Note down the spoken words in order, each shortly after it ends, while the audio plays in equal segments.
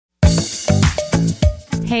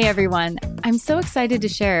Hey everyone, I'm so excited to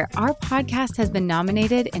share our podcast has been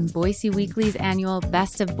nominated in Boise Weekly's annual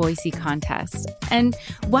Best of Boise contest. And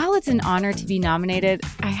while it's an honor to be nominated,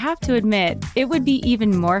 I have to admit, it would be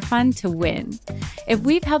even more fun to win. If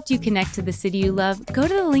we've helped you connect to the city you love, go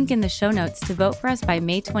to the link in the show notes to vote for us by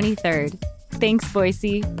May 23rd. Thanks,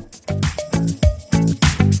 Boise.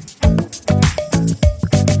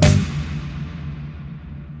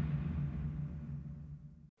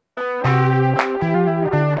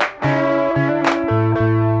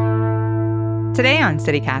 Today on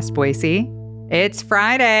CityCast Boise, it's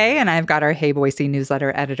Friday, and I've got our Hey Boise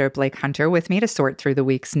newsletter editor Blake Hunter with me to sort through the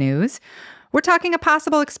week's news. We're talking a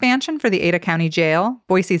possible expansion for the Ada County Jail,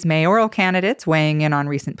 Boise's mayoral candidates weighing in on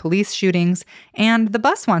recent police shootings, and the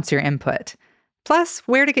bus wants your input. Plus,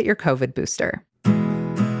 where to get your COVID booster.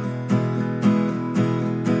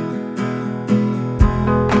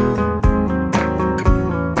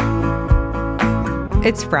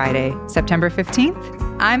 It's Friday, September 15th.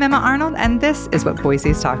 I'm Emma Arnold, and this is what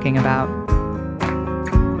Boise's talking about.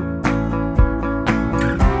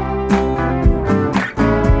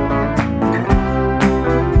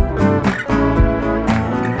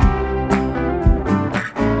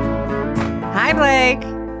 Hi, Blake.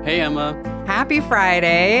 Hey, Emma. Happy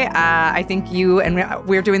Friday. I think you and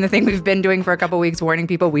we're doing the thing we've been doing for a couple weeks, warning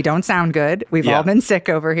people we don't sound good. We've all been sick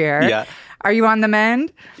over here. Yeah. Are you on the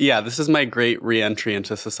mend? Yeah, this is my great re-entry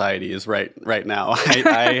into society is right now.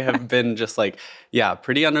 I have been just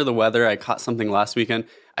pretty under the weather. I caught something last weekend.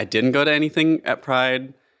 I didn't go to anything at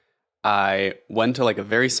Pride. I went to a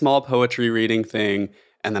very small poetry reading thing,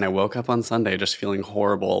 and then I woke up on Sunday just feeling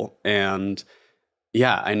horrible. And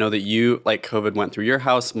yeah, I know that you, COVID went through your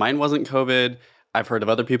house. Mine wasn't COVID. I've heard of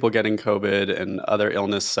other people getting COVID and other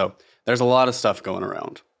illness. So there's a lot of stuff going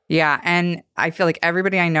around. Yeah, and I feel like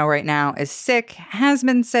everybody I know right now is sick, has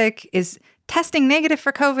been sick, is testing negative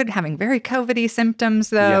for COVID, having very COVID-y symptoms,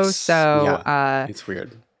 though. Yes. So it's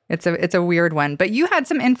weird. It's a weird one. But you had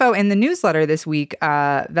some info in the newsletter this week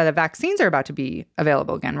that the vaccines are about to be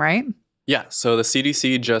available again, right? Yeah, so the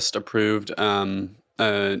CDC just approved a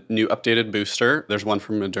new updated booster. There's one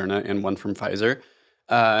from Moderna and one from Pfizer.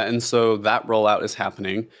 And so that rollout is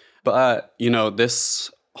happening. But,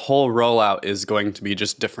 this whole rollout is going to be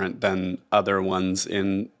just different than other ones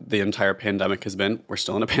in the entire pandemic has been. We're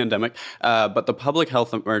still in a pandemic, but the public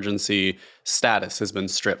health emergency status has been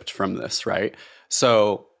stripped from this, right?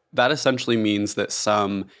 So that essentially means that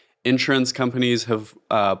some insurance companies have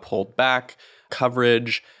pulled back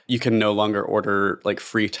coverage. You can no longer order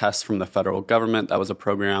free tests from the federal government. That was a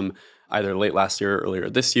program either late last year or earlier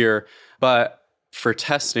this year. But for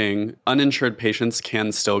testing, uninsured patients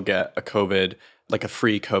can still get a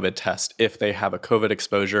free COVID test if they have a COVID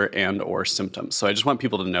exposure and or symptoms. So I just want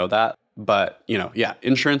people to know that. But,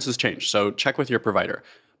 insurance has changed. So check with your provider.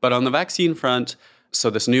 But on the vaccine front, so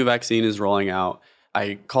this new vaccine is rolling out.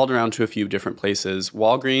 I called around to a few different places.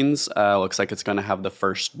 Walgreens looks like it's going to have the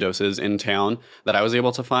first doses in town that I was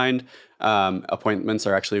able to find. Appointments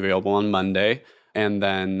are actually available on Monday. And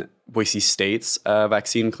then Boise State's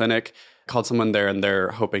vaccine clinic, called someone there, and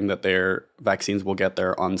they're hoping that their vaccines will get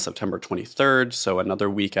there on September 23rd, so another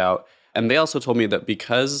week out. And they also told me that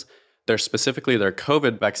because their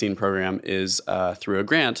COVID vaccine program is through a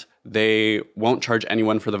grant, they won't charge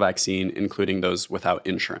anyone for the vaccine, including those without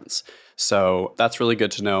insurance. So that's really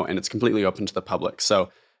good to know, and it's completely open to the public.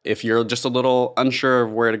 So if you're just a little unsure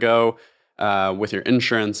of where to go with your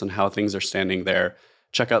insurance and how things are standing there,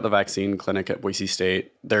 check out the vaccine clinic at Boise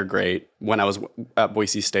State. They're great. When I was at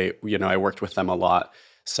Boise State, I worked with them a lot.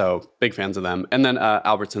 So big fans of them. And then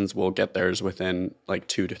Albertsons will get theirs within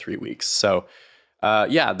 2 to 3 weeks. So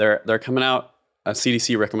they're coming out.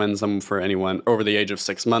 CDC recommends them for anyone over the age of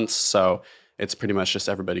 6 months. So it's pretty much just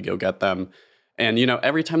everybody go get them. And,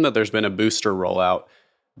 every time that there's been a booster rollout,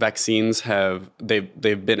 vaccines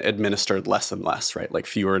they've been administered less and less, right?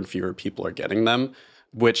 Fewer and fewer people are getting them,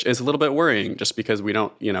 which is a little bit worrying just because we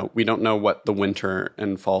don't know what the winter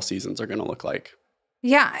and fall seasons are going to look like.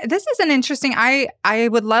 Yeah, this is an interesting, I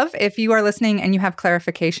would love if you are listening and you have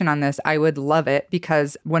clarification on this, I would love it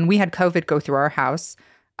because when we had COVID go through our house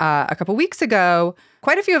a couple weeks ago,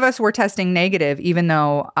 quite a few of us were testing negative, even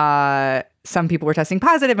though some people were testing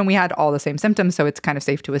positive and we had all the same symptoms. So it's kind of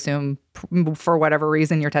safe to assume for whatever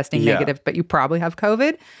reason you're testing negative, but you probably have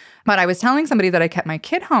COVID. But I was telling somebody that I kept my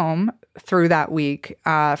kid home through that week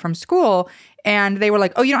from school, and they were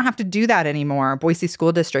like, oh, you don't have to do that anymore. Boise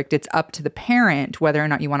School District, it's up to the parent whether or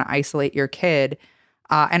not you want to isolate your kid.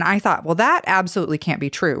 And I thought, well, that absolutely can't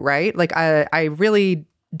be true, right? I really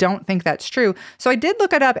don't think that's true. So I did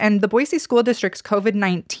look it up, and the Boise School District's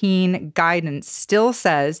COVID-19 guidance still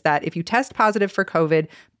says that if you test positive for COVID,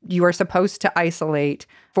 you are supposed to isolate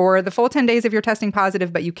for the full 10 days if you're testing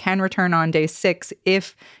positive, but you can return on day 6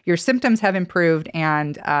 if your symptoms have improved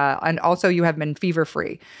and also you have been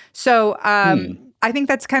fever-free. So I think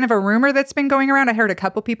that's kind of a rumor that's been going around. I heard a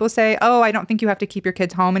couple people say, oh, I don't think you have to keep your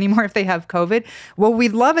kids home anymore if they have COVID. Well,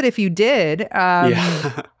 we'd love it if you did.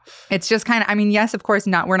 It's just kind of, I mean, yes, of course,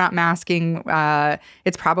 we're not masking.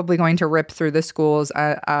 It's probably going to rip through the schools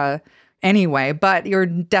anyway, but you're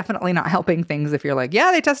definitely not helping things if you're like,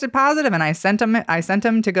 yeah, they tested positive and I sent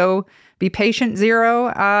them to go be patient 0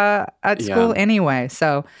 at school anyway.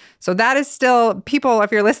 So that is still, people,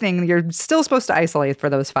 if you're listening, you're still supposed to isolate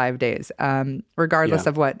for those 5 days, regardless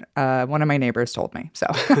of what one of my neighbors told me. So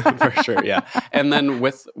for sure, yeah. And then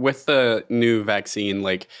with the new vaccine,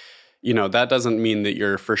 like, you know, that doesn't mean that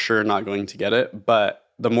you're for sure not going to get it, but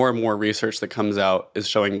the more and more research that comes out is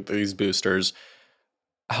showing these boosters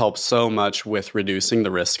help so much with reducing the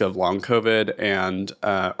risk of long COVID and,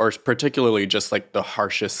 or particularly just like the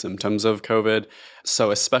harshest symptoms of COVID. So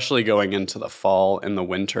especially going into the fall and the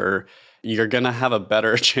winter, you're going to have a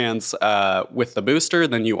better chance with the booster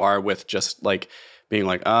than you are with just like being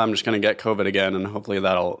like, oh, I'm just going to get COVID again and hopefully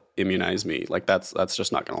that'll immunize me. Like that's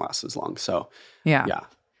just not going to last as long. So yeah.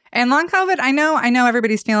 And long COVID, I know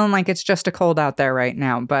everybody's feeling like it's just a cold out there right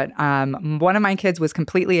now, but one of my kids was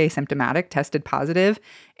completely asymptomatic, tested positive,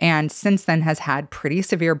 and since then has had pretty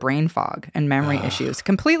severe brain fog and memory issues,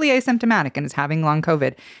 completely asymptomatic and is having long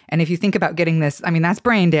COVID. And if you think about getting this, I mean, that's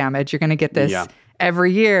brain damage. You're going to get this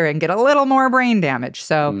every year and get a little more brain damage.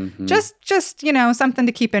 So just, you know, something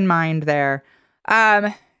to keep in mind there.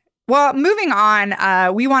 Well, moving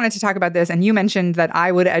on, we wanted to talk about this, and you mentioned that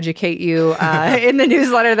I would educate you in the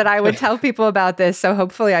newsletter, that I would tell people about this, so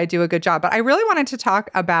hopefully I do a good job. But I really wanted to talk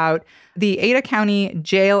about the Ada County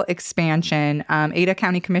jail expansion. Ada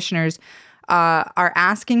County commissioners are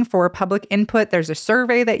asking for public input. There's a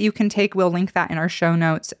survey that you can take. We'll link that in our show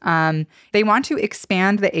notes. They want to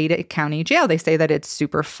expand the Ada County jail. They say that it's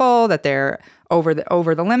super full, that they're over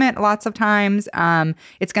the limit lots of times.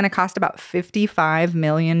 It's going to cost about $55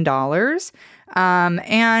 million.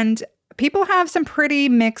 And people have some pretty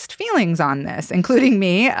mixed feelings on this, including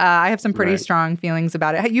me. I have some pretty strong feelings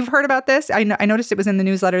about it. You've heard about this? I noticed it was in the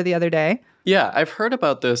newsletter the other day. Yeah, I've heard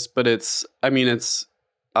about this, but it's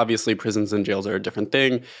obviously prisons and jails are a different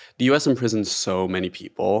thing. The U.S. imprisons so many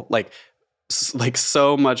people, like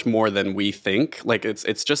so much more than we think. Like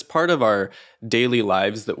it's just part of our daily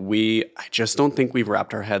lives that I just don't think we've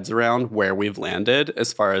wrapped our heads around where we've landed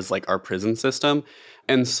as far as like our prison system.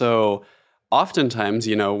 And so oftentimes,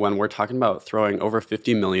 you know, when we're talking about throwing over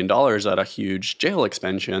 $50 million at a huge jail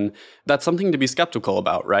expansion, that's something to be skeptical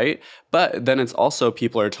about, right? But then it's also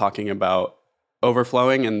people are talking about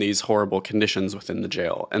overflowing and these horrible conditions within the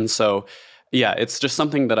jail. And so, yeah, it's just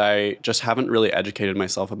something that I just haven't really educated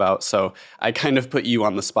myself about. So I kind of put you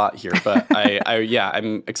on the spot here, but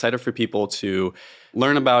I'm excited for people to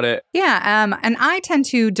learn about it. Yeah, and I tend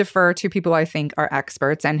to defer to people I think are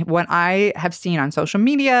experts. And what I have seen on social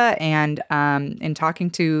media and in talking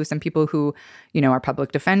to some people who, you know, are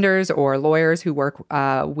public defenders or lawyers who work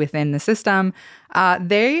within the system,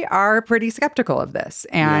 they are pretty skeptical of this.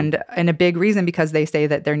 And a big reason because they say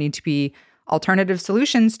that there need to be alternative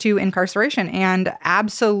solutions to incarceration. And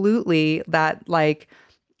absolutely that, like,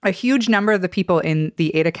 a huge number of the people in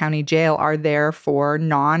the Ada County jail are there for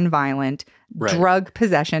nonviolent drug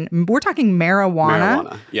possession. We're talking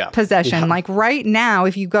marijuana possession. Like right now,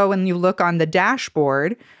 if you go and you look on the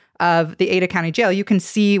dashboard of the Ada County jail, you can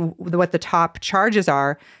see what the top charges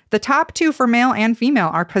are. The top 2 for male and female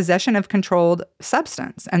are possession of controlled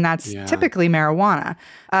substance, and that's typically marijuana.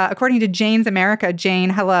 According to Jane's America, Jane,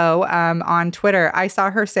 hello, on Twitter, I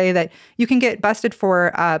saw her say that you can get busted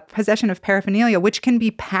for possession of paraphernalia, which can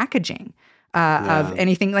be packaging of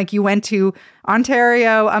anything. Like you went to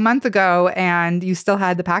Ontario a month ago and you still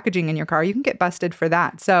had the packaging in your car. You can get busted for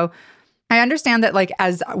that. So I understand that, like,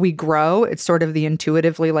 as we grow, it's sort of the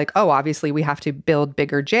intuitively like, oh, obviously we have to build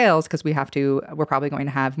bigger jails because we're probably going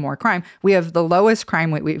to have more crime. We have the lowest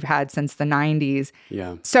crime rate we've had since the 90s.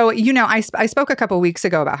 Yeah. So, you know, I spoke a couple of weeks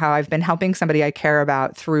ago about how I've been helping somebody I care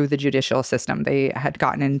about through the judicial system. They had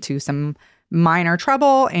gotten into some minor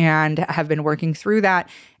trouble and have been working through that.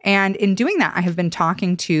 And in doing that, I have been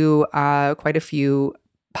talking to quite a few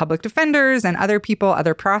public defenders and other people,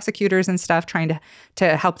 other prosecutors and stuff, trying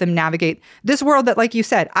to help them navigate this world that, like you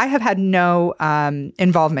said, I have had no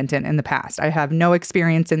involvement in the past. I have no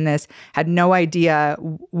experience in this, had no idea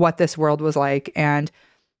what this world was like. And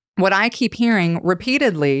what I keep hearing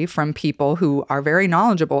repeatedly from people who are very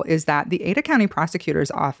knowledgeable is that the Ada County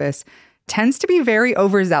Prosecutor's Office tends to be very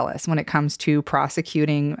overzealous when it comes to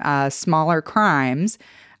prosecuting smaller crimes.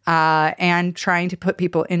 and trying to put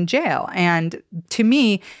people in jail. And to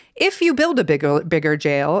me, if you build a bigger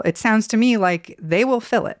jail, it sounds to me like they will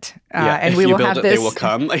fill it. And we will have this. They will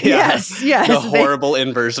come. Yeah. Yes, yes. The horrible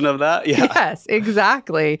inversion of that. Yeah. Yes,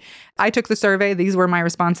 exactly. I took the survey. These were my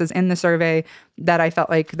responses in the survey that I felt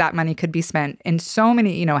like that money could be spent in so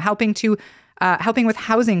many, helping with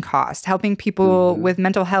housing costs, helping people with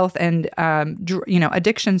mental health and,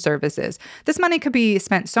 addiction services. This money could be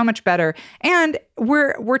spent so much better. And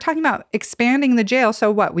we're talking about expanding the jail.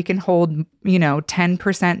 So what? We can hold,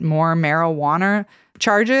 10% more marijuana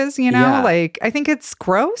charges, Yeah. Like I think it's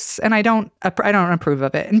gross and I don't approve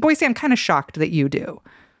of it. And Boise, I'm kind of shocked that you do.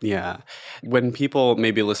 Yeah. When people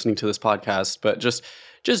may be listening to this podcast, but just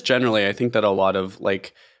generally, I think that a lot of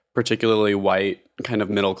particularly white, kind of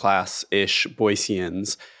middle-class-ish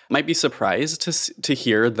Boiseans might be surprised to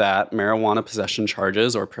hear that marijuana possession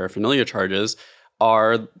charges or paraphernalia charges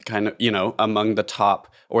are kind of, among the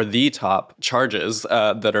top or the top charges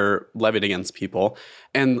that are levied against people.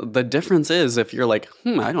 And the difference is if you're like,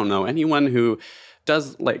 I don't know anyone who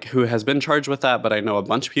does who has been charged with that, but I know a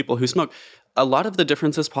bunch of people who smoke. A lot of the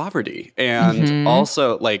difference is poverty and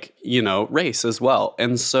also race as well.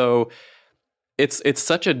 And so it's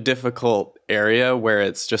such a difficult area where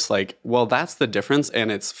it's just that's the difference.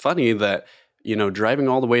 And it's funny that, driving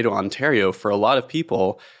all the way to Ontario for a lot of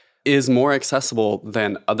people is more accessible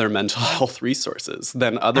than other mental health resources,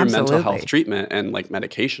 than other mental health treatment and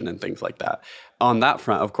medication and things like that. On that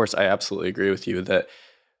front, of course, I absolutely agree with you that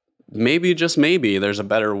maybe, just maybe, there's a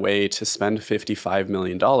better way to spend $55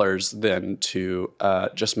 million than to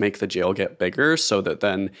just make the jail get bigger so that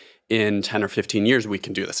then in 10 or 15 years, we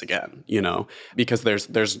can do this again, because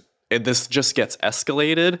this just gets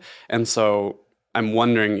escalated. And so I'm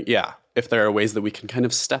wondering, if there are ways that we can kind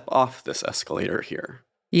of step off this escalator here.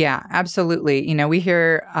 Yeah, absolutely. We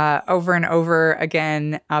hear over and over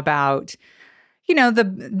again about,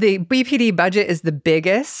 the BPD budget is the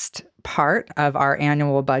biggest part of our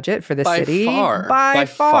annual budget for the city. By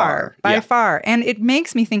far. And it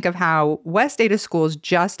makes me think of how West Ada Schools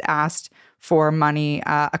just asked for money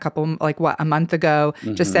a month ago,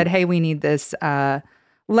 just said, hey, we need this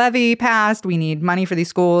levy passed. We need money for these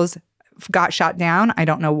schools. Got shot down. I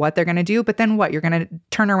don't know what they're going to do. But then what? You're going to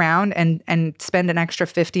turn around and spend an extra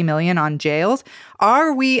 $50 million on jails?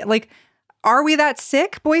 Are we that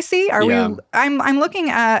sick, Boise? I'm looking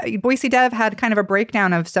at Boise Dev had kind of a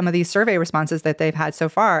breakdown of some of these survey responses that they've had so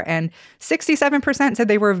far. And 67% said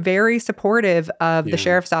they were very supportive of the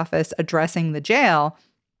sheriff's office addressing the jail.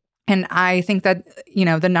 And I think that,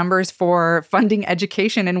 the numbers for funding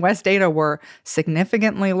education in West Ada were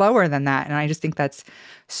significantly lower than that. And I just think that's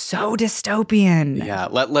so dystopian. Yeah,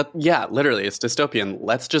 literally, it's dystopian.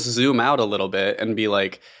 Let's just zoom out a little bit and be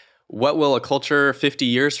like, what will a culture 50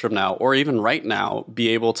 years from now, or even right now, be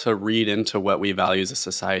able to read into what we value as a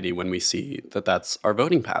society when we see that that's our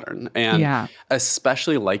voting pattern? And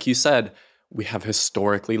especially, like you said, we have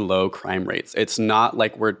historically low crime rates. It's not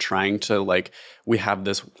like we're trying to we have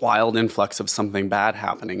this wild influx of something bad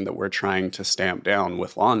happening that we're trying to stamp down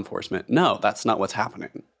with law enforcement. No, that's not what's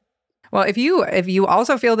happening. Well, if you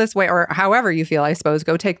also feel this way, or however you feel, I suppose,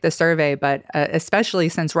 go take the survey. But especially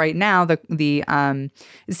since right now the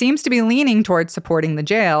it seems to be leaning towards supporting the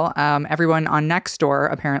jail. Everyone on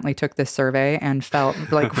Nextdoor apparently took this survey and felt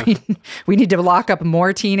like we need to lock up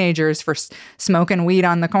more teenagers for smoking weed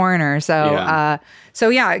on the corner. So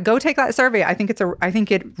go take that survey. I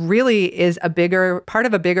think it really is a bigger part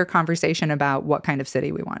of a bigger conversation about what kind of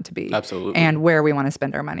city we want to be. Absolutely. And where we want to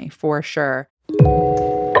spend our money, for sure.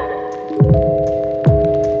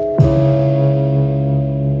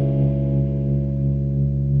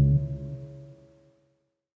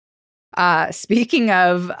 Speaking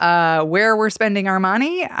of where we're spending our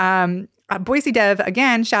money, Boise Dev,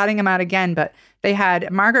 again, shouting them out again, but they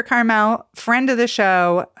had Margaret Carmel, friend of the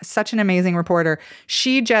show, such an amazing reporter.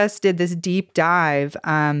 She just did this deep dive,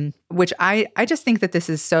 which I just think that this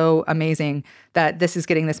is so amazing that this is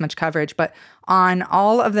getting this much coverage, but on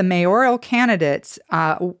all of the mayoral candidates,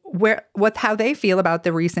 how they feel about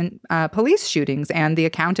the recent police shootings and the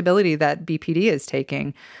accountability that BPD is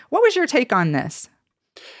taking. What was your take on this?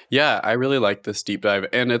 Yeah, I really like this deep dive.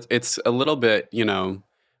 And it's a little bit,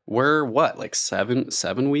 we're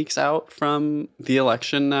 7 weeks out from the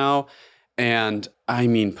election now. And I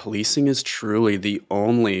mean, policing is truly the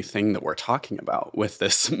only thing that we're talking about with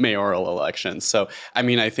this mayoral election. So, I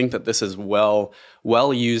mean, I think that this is well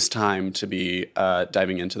used time to be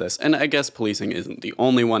diving into this. And I guess policing isn't the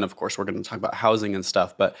only one. Of course, we're going to talk about housing and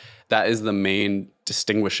stuff, but that is the main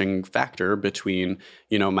distinguishing factor between,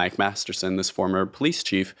 Mike Masterson, this former police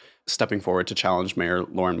chief, stepping forward to challenge Mayor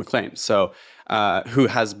Lauren McLean. So, who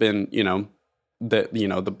has been,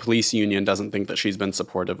 the police union doesn't think that she's been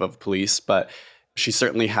supportive of police, but she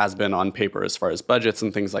certainly has been on paper as far as budgets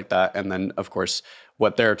and things like that. And then, of course,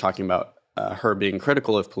 what they're talking about, her being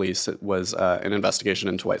critical of police, was an investigation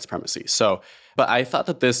into white supremacy. So, but I thought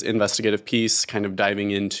that this investigative piece, kind of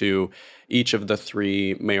diving into each of the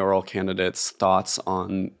three mayoral candidates' thoughts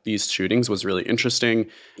on these shootings, was really interesting.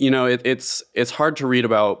 It's hard to read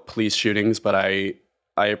about police shootings, but I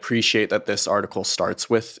appreciate that this article starts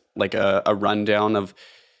with like a rundown of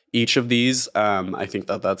each of these. I think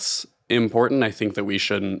that that's important. I think that we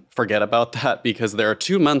shouldn't forget about that because there are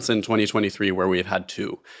 2 months in 2023 where we've had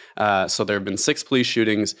two. So there have been 6 police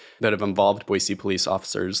shootings that have involved Boise police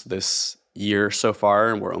officers this year so far,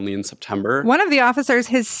 and we're only in September. One of the officers,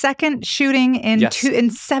 his second shooting in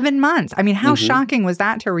 7 months. I mean, how shocking was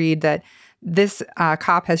that to read that this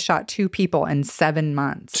cop has shot 2 people in 7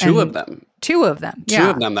 months? Two of them. Yeah. 2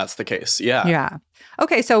 of them, that's the case. Yeah. Yeah.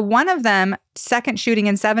 Okay, so one of them, second shooting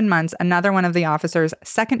in 7 months. Another one of the officers,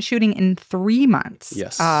 second shooting in 3 months.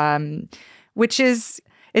 Yes. Which is,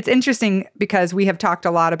 it's interesting because we have talked a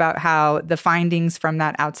lot about how the findings from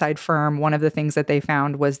that outside firm, one of the things that they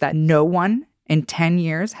found was that no one in 10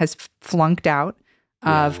 years has flunked out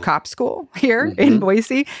of cop school here in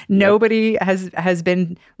Boise. Nobody has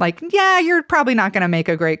been like, yeah, you're probably not going to make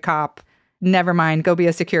a great cop. Never mind, go be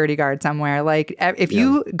a security guard somewhere. Like, if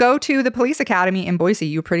you go to the police academy in Boise,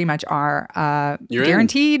 you pretty much are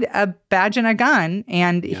guaranteed a badge and a gun.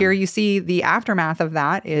 And here you see the aftermath of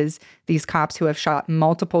that is these cops who have shot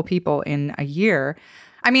multiple people in a year.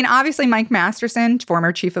 I mean, obviously, Mike Masterson,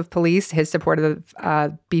 former chief of police, his support of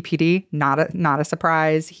BPD, not a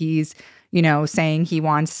surprise. He's, saying he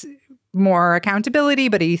wants more accountability,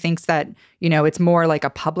 but he thinks that, it's more like a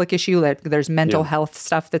public issue, that there's mental health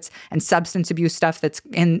stuff and substance abuse stuff that's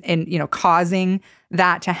in causing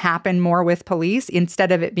that to happen more with police,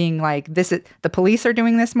 instead of it being like the police are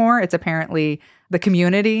doing this more. It's apparently the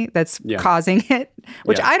community that's causing it,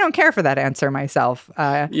 which I don't care for that answer myself,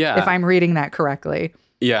 if I'm reading that correctly.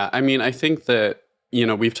 Yeah, I mean, I think that,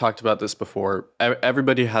 we've talked about this before.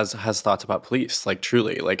 Everybody has thoughts about police, like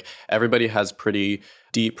truly. Like everybody has pretty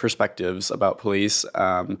deep perspectives about police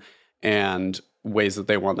and ways that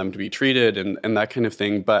they want them to be treated and that kind of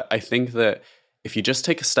thing. But I think that if you just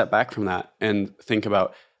take a step back from that and think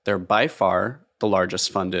about, they're by far the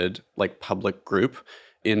largest funded public group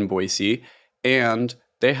in Boise, and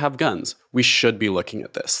they have guns. We should be looking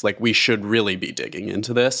at this. We should really be digging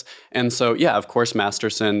into this. And so, yeah, of course,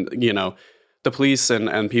 Masterson, the police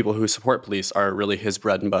and people who support police are really his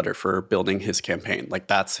bread and butter for building his campaign.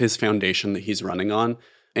 That's his foundation that he's running on.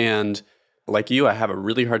 And like you, I have a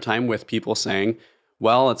really hard time with people saying,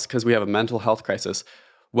 well, it's because we have a mental health crisis.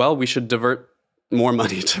 Well, we should divert more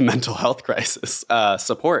money to mental health crisis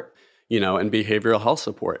support, and behavioral health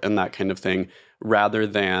support and that kind of thing, rather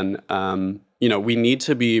than, we need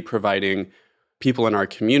to be providing people in our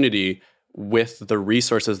community with the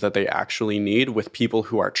resources that they actually need, with people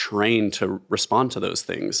who are trained to respond to those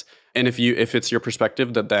things. And if it's your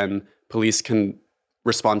perspective that then police can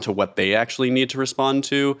respond to what they actually need to respond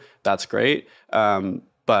to, that's great. I'm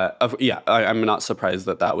not surprised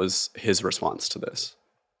that was his response to this.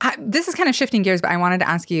 This is kind of shifting gears, but I wanted to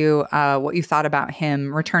ask you what you thought about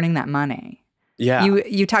him returning that money. Yeah.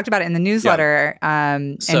 You talked about it in the newsletter,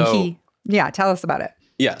 tell us about it.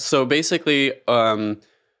 Yeah, so basically,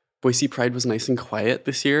 Boise Pride was nice and quiet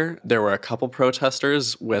this year. There were a couple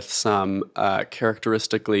protesters with some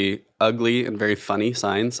characteristically ugly and very funny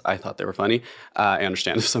signs. I thought they were funny. I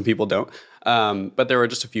understand if some people don't. But there were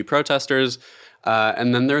just a few protesters.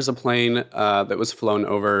 And then there's a plane that was flown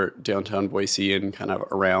over downtown Boise and kind of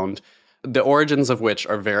around, the origins of which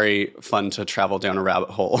are very fun to travel down a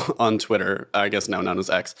rabbit hole on Twitter, I guess now known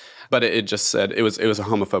as X. But it just said it was a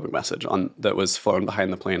homophobic message that was flown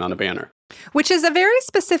behind the plane on a banner. Which is a very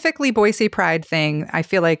specifically Boise Pride thing. I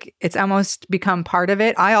feel like it's almost become part of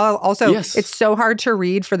it. It's so hard to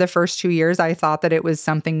read. For the first 2 years, I thought that it was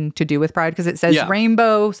something to do with Pride because it says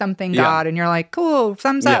rainbow something God, and you're like, cool,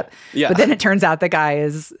 thumbs up. Yeah. But then it turns out the guy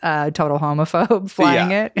is a total homophobe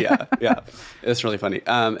flying it. Yeah. It's really funny.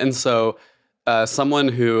 And so someone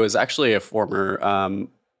who is actually a former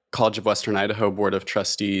College of Western Idaho Board of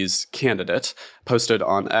Trustees candidate posted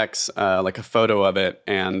on X a photo of it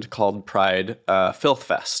and called Pride Filth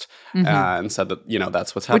Fest and said that,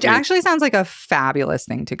 that's what's happening. Which actually sounds like a fabulous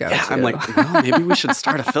thing to go to. I'm like, well, maybe we should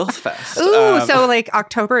start a Filth Fest. Ooh, so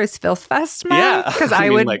October is Filth Fest month? Yeah. Because I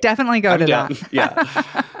would definitely go to down. that. Yeah.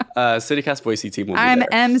 CityCast Boise team will be I'm there.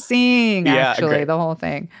 emceeing, actually, the whole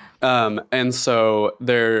thing. And so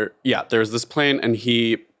there's this plane, and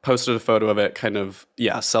he posted a photo of it, kind of,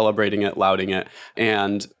 celebrating it, lauding it.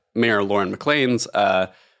 And Mayor Lauren McLean's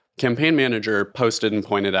campaign manager posted and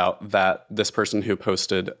pointed out that this person who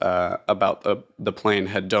posted about the plane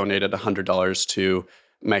had donated $100 to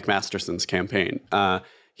Mike Masterson's campaign.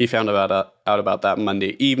 He found out about that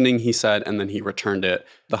Monday evening, he said, and then he returned it,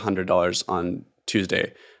 the $100 on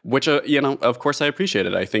Tuesday, which, of course I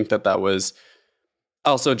appreciated. I think that was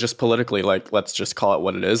also just politically, like, let's just call it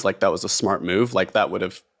what it is. Like, that was a smart move. Like, that would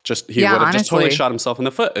have he would have just totally shot himself in the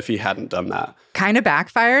foot if he hadn't done that. Kind of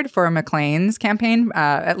backfired for McLean's campaign,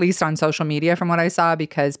 at least on social media from what I saw,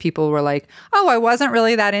 because people were like, oh, I wasn't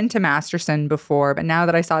really that into Masterson before, but now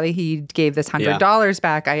that I saw that he gave this $100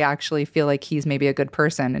 back, I actually feel like he's maybe a good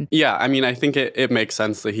person. And I mean, I think it makes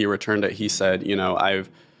sense that he returned it. He said,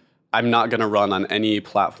 I'm not going to run on any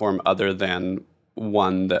platform other than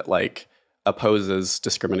one that, like, opposes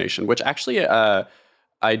discrimination, which actually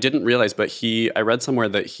I didn't realize, but I read somewhere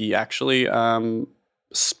that he actually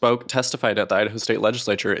testified at the Idaho State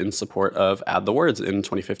Legislature in support of Add the Words in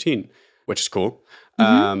 2015, which is cool.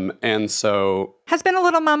 And so has been a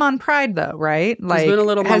little mum on Pride, though, right? Like,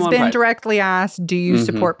 has been directly asked, do you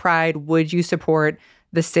support Pride? Would you support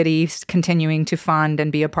the city continuing to fund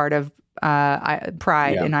and be a part of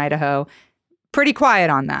Pride in Idaho? Pretty quiet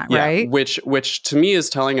on that, right? Which to me is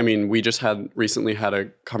telling. I mean, we just recently had a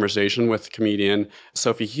conversation with comedian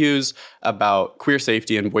Sophie Hughes about queer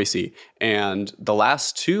safety in Boise. And the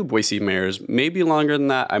last two Boise mayors, maybe longer than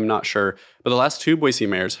that, I'm not sure, but the last two Boise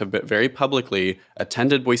mayors have been very publicly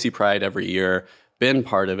attended Boise Pride every year, been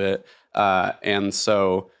part of it. And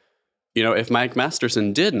so, if Mike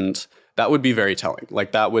Masterson didn't, that would be very telling.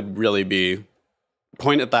 Like, that would really be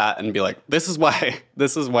point at that and be like, this is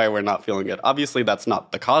why we're not feeling good. Obviously, that's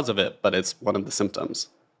not the cause of it, but it's one of the symptoms.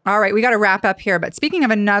 All right, we got to wrap up here. But speaking of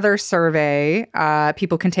another survey,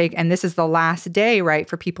 people can take, and this is the last day, right,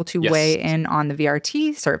 for people to weigh in on the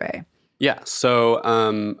VRT survey. Yeah.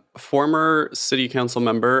 So former city council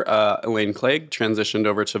member Elaine Clegg transitioned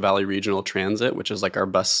over to Valley Regional Transit, which is like our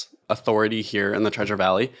bus authority here in the Treasure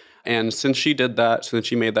Valley. And since she made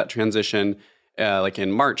that transition, like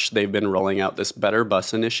in March, they've been rolling out this Better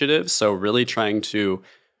Bus initiative. So really trying to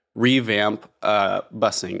revamp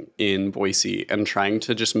busing in Boise and trying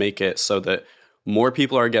to just make it so that more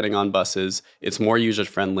people are getting on buses. It's more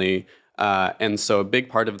user-friendly. And so a big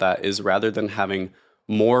part of that is rather than having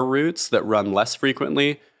more routes that run less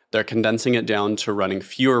frequently, they're condensing it down to running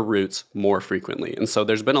fewer routes more frequently. And so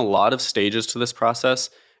there's been a lot of stages to this process.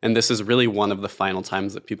 And this is really one of the final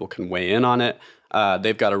times that people can weigh in on it.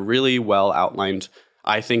 They've got a really well outlined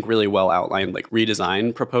like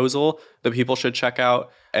redesign proposal that people should check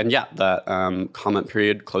out. And that comment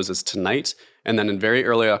period closes tonight. And then in very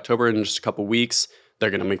early October, in just a couple weeks, they're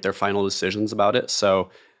going to make their final decisions about it. So,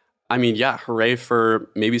 I mean, hooray for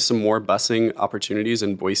maybe some more busing opportunities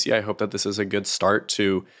in Boise. I hope that this is a good start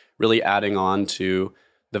to really adding on to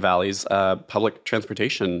the Valley's public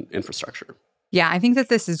transportation infrastructure. Yeah, I think that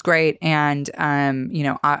this is great. And,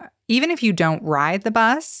 even if you don't ride the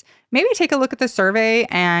bus, maybe take a look at the survey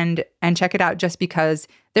and check it out, just because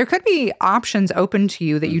there could be options open to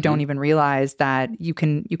you that you don't even realize that you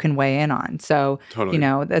can weigh in on. So, totally.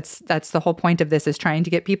 That's the whole point of this, is trying to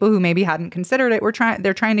get people who maybe hadn't considered it.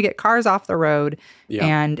 They're trying to get cars off the road. Yeah.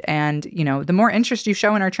 And the more interest you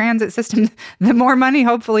show in our transit system, the more money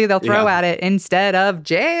hopefully they'll throw at it instead of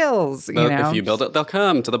jails. If you build it, they'll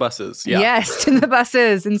come to the buses. Yeah. Yes, to the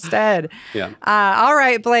buses instead. Yeah. All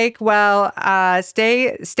right, Blake. Well,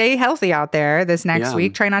 stay healthy out there this next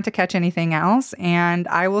week. Try not to catch anything else. And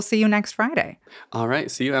I will see you next Friday. All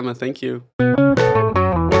right. See you, Emma. Thank you.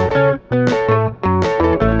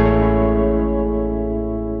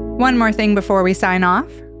 One more thing before we sign off.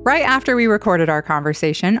 Right after we recorded our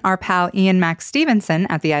conversation, our pal Ian Max Stevenson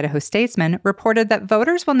at the Idaho Statesman reported that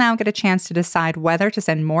voters will now get a chance to decide whether to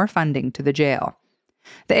send more funding to the jail.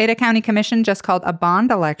 The Ada County Commission just called a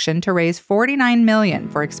bond election to raise $49 million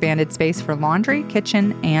for expanded space for laundry,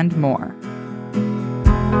 kitchen, and more.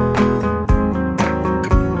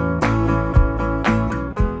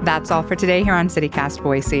 That's all for today here on CityCast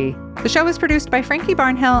Boise. The show is produced by Frankie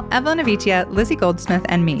Barnhill, Evelyn Avitia, Lizzie Goldsmith,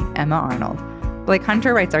 and me, Emma Arnold. Blake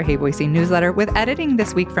Hunter writes our Hey Boise newsletter, with editing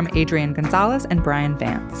this week from Adrian Gonzalez and Brian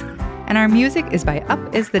Vance. And our music is by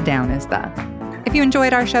Up Is the Down Is the. If you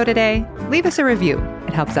enjoyed our show today, leave us a review.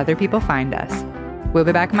 It helps other people find us. We'll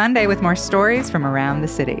be back Monday with more stories from around the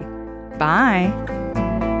city. Bye.